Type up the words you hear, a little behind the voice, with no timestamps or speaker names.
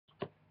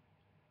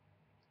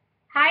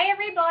Hi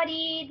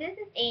everybody, this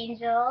is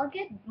Angel.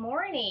 Good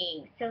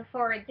morning. So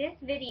for this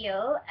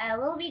video, I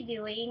will be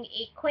doing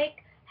a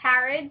quick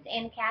Harrods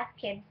and Cath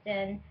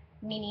Kidston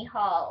mini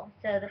haul.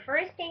 So the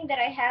first thing that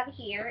I have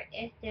here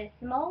is this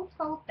small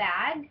tote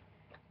bag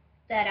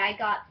that I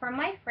got from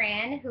my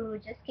friend who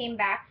just came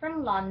back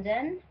from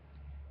London.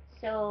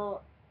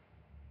 So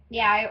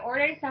yeah, I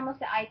ordered some of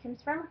the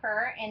items from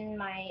her and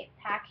my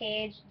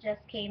package just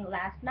came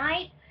last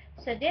night.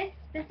 So this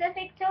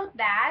specific tote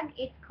bag,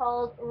 it's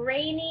called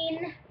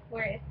Raining,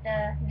 where is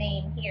the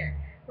name here?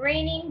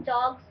 Raining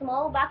Dog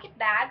Small Bucket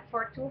Bag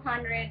for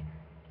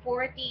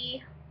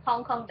 240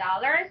 Hong Kong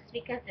dollars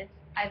because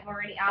I've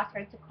already asked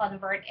her to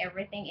convert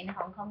everything in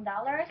Hong Kong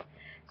dollars.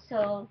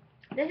 So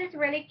this is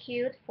really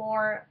cute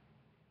for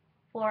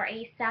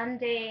a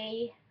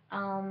Sunday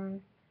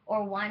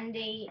or one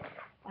day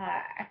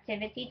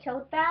activity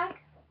tote bag.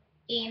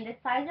 And the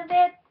size of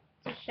it,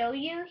 to show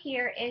you,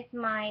 here is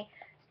my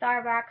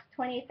Starbucks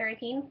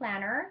 2013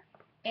 planner,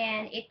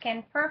 and it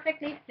can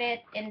perfectly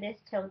fit in this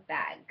tote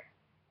bag.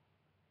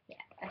 Yeah,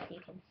 as you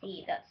can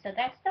see. So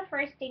that's the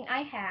first thing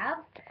I have.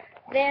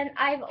 Then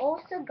I've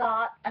also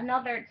got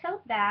another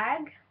tote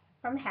bag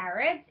from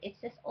Harrods.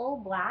 It's just all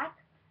black,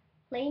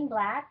 plain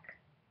black,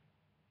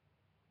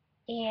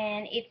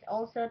 and it's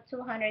also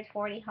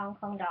 240 Hong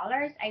Kong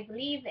dollars. I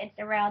believe it's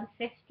around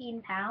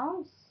 15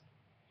 pounds.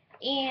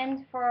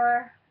 And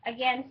for,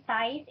 again,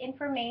 size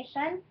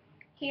information,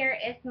 here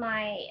is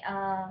my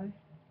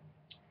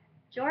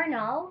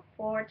journal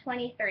for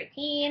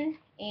 2013,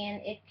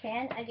 and it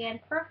can, again,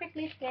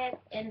 perfectly fit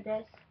in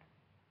this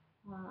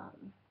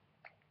um,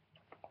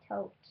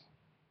 tote.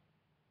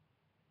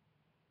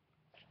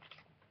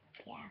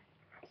 Yeah,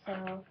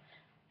 so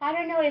I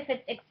don't know if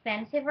it's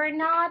expensive or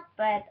not,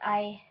 but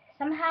I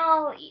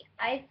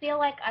feel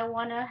like I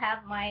want to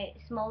have my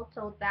small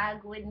tote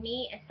bag with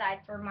me aside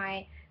from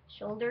my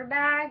shoulder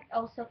bag.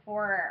 Also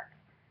for,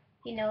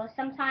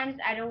 sometimes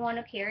I don't want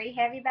to carry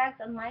heavy bags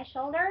on my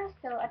shoulders,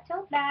 so a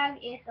tote bag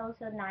is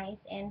also nice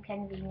and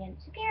convenient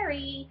to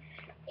carry.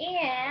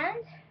 And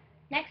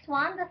next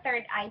one, the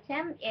third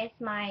item is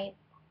my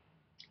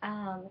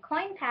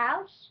coin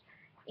pouch.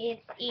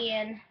 It's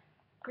in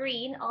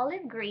green,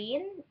 olive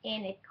green,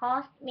 and it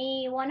cost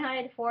me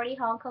 140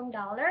 Hong Kong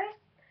dollars,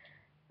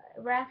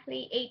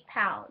 roughly 8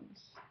 pounds.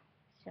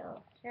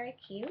 So it's very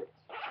cute.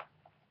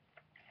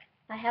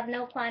 I have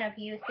no plan of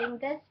using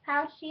this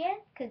pouch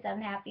yet because I'm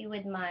happy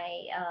with my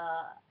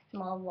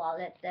small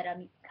wallet that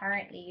I'm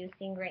currently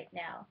using right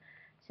now.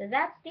 So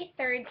that's the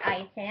third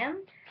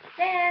item.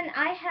 Then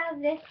I have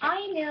this,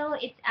 I know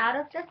it's out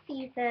of the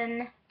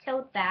season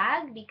tote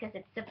bag because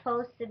it's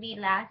supposed to be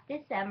last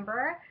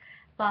December,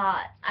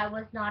 but I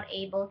was not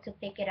able to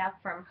pick it up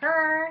from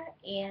her,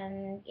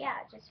 and yeah,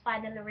 just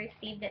finally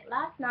received it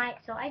last night,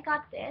 so I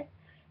got this.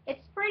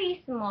 It's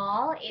pretty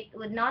small. It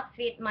would not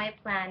fit my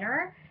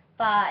planner,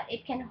 but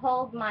it can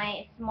hold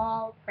my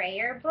small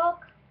prayer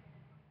book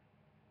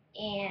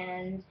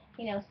and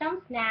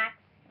some snacks.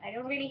 I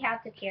don't really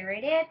have to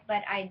carry it,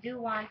 but I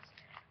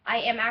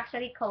am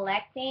actually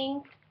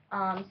collecting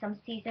some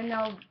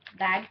seasonal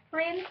bag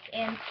prints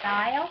and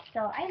styles,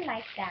 so I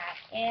like that.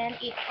 And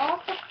it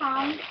also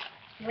comes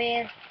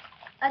with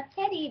a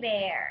teddy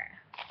bear,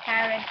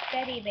 Harrods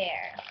teddy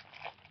bear,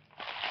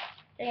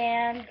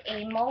 and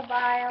a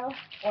mobile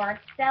or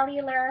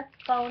cellular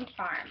phone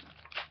charm.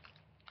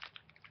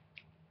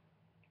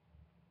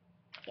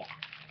 Yeah.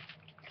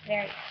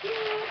 Very cute.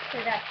 So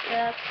that's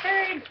the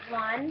third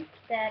one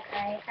that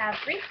I have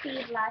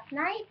received last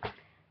night.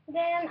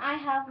 Then I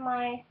have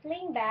my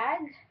sling bag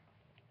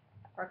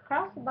or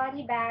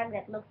crossbody bag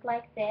that looks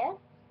like this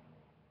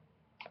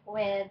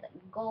with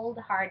gold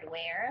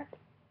hardware.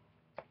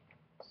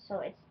 So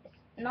it's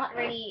not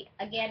really,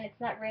 again, it's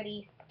not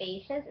really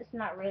spacious. It's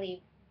not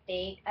really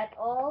big at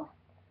all.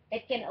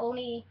 It can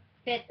only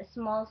fit a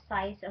small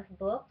size of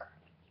book,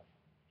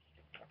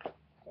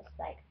 just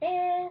like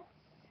this.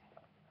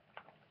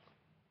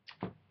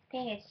 I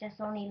think it's just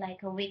only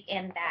like a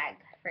weekend bag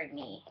for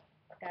me.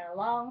 It's got a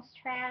long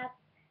strap,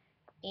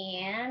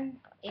 and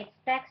its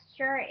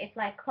texture is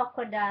like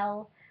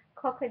crocodile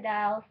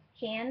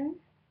skin,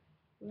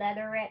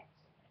 leatherette,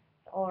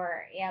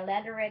 or yeah,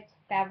 leatherette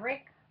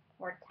fabric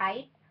or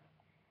type,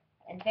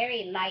 and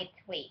very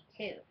lightweight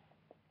too.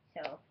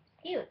 So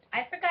cute.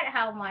 I forgot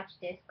how much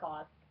this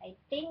cost. I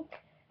think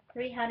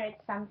 300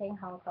 something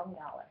Hong Kong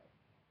dollars.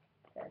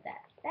 So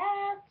that's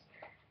that.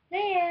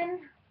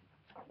 Then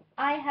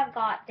I have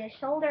got this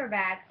shoulder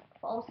bag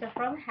also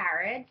from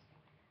Harrods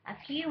a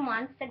few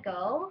months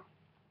ago.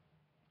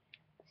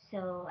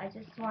 So I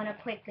just want to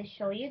quickly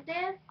show you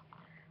this.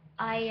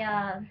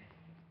 I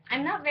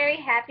I'm not very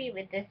happy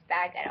with this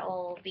bag at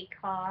all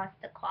because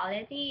the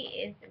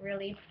quality is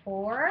really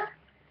poor,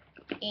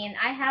 and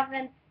I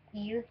haven't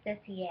used this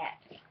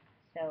yet.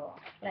 So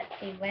let's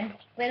see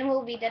when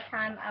will be the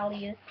time I'll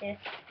use this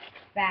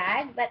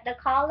bag. But the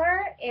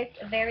color is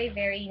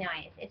very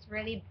nice. It's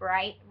really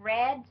bright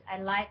red. I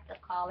like the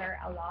color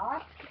a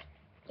lot,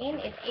 and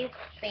it is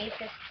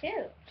spacious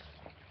too.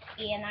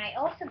 And I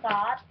also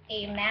got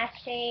a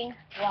matching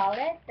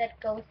wallet that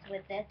goes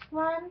with this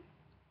one.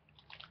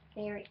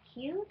 Very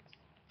cute.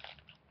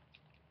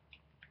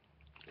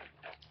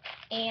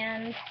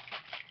 And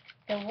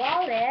the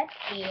wallet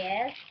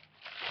is,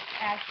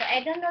 actually,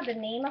 I don't know the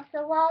name of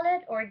the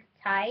wallet or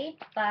the type,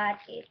 but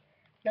it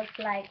looks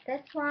like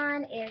this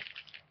one is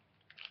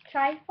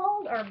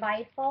trifold or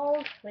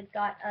bifold. We've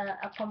got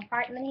a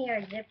compartment here,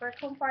 a zipper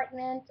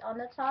compartment on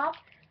the top,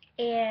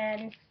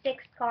 and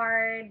 6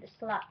 card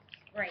slots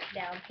right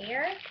down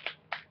here.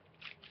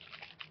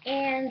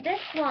 And this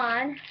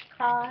one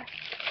costs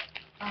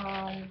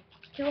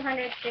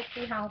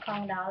 250 Hong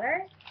Kong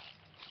dollars.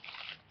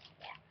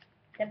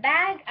 The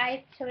bag,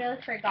 I totally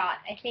forgot.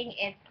 I think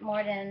it's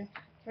more than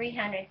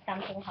 300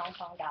 something Hong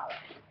Kong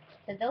dollars.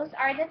 So those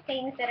are the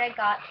things that I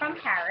got from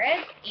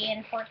Harrods.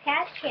 And for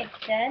Cath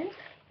Kidston,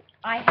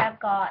 I have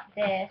got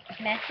this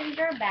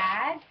messenger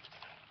bag.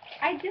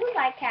 I do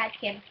like Cath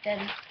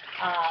Kidston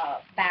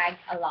bags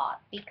a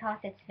lot because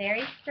it's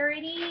very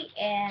sturdy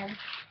and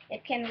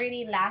it can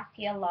really last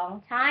you a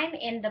long time.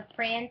 And the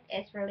print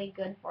is really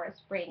good for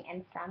spring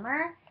and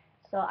summer.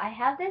 So I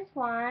have this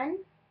one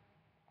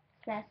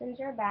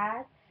messenger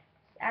bag.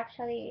 It's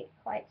actually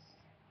quite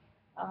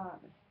um,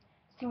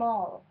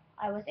 small.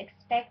 I was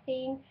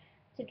expecting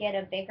to get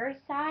a bigger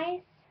size,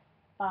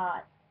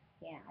 but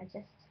yeah, I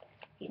just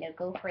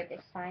go for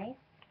this size.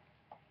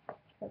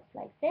 Looks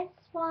like this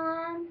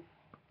one.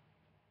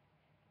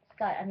 It's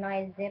got a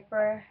nice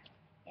zipper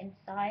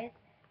inside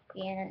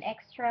and an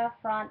extra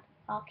front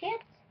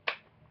pocket.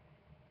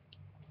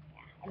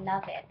 Yeah, I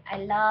love it. I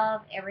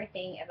love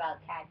everything about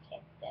Cath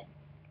Kidston.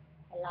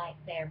 I like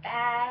their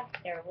bags,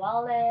 their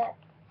wallets,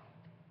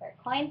 their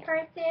coin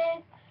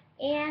purses,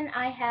 and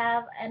I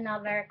have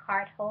another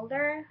card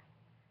holder.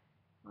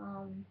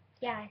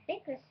 Yeah, I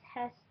think this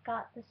has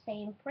got the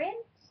same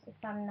print, if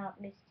I'm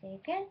not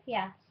mistaken.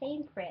 Yeah,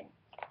 same print.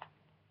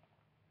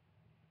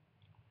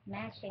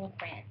 Matching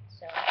print.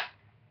 So,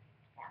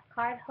 yeah,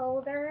 card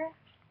holder.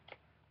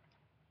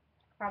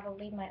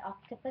 Probably my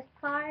octopus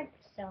card.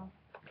 So,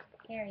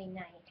 very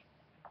nice.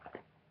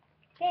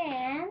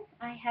 Then,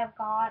 I have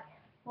got,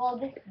 well,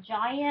 this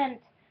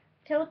giant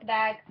tote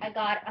bag I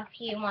got a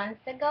few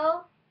months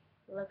ago.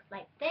 Looks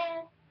like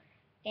this.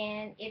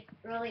 And it's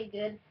really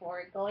good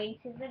for going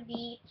to the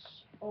beach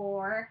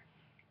or,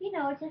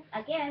 just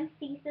again,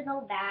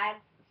 seasonal bags.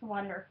 It's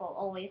wonderful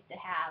always to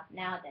have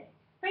now that it's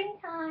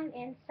springtime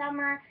and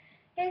summer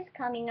is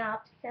coming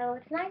up. So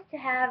it's nice to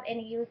have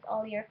and use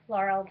all your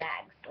floral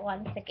bags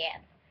once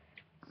again.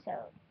 So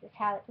this is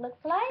how it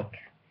looks like.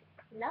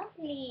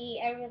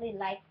 Lovely. I really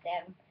like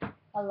them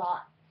a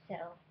lot. So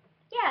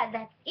yeah,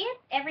 that's it,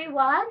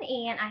 everyone.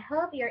 And I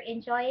hope you're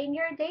enjoying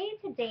your day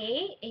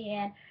today.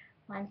 And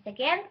once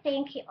again,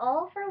 thank you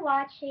all for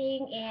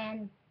watching.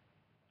 And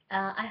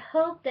I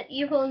hope that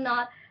you will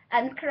not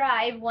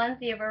unsubscribe once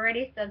you've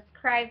already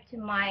subscribed to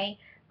my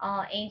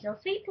Angel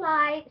Sweet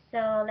Light.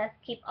 So let's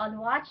keep on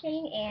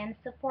watching and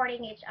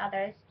supporting each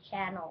other's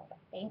channel.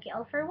 Thank you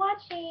all for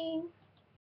watching.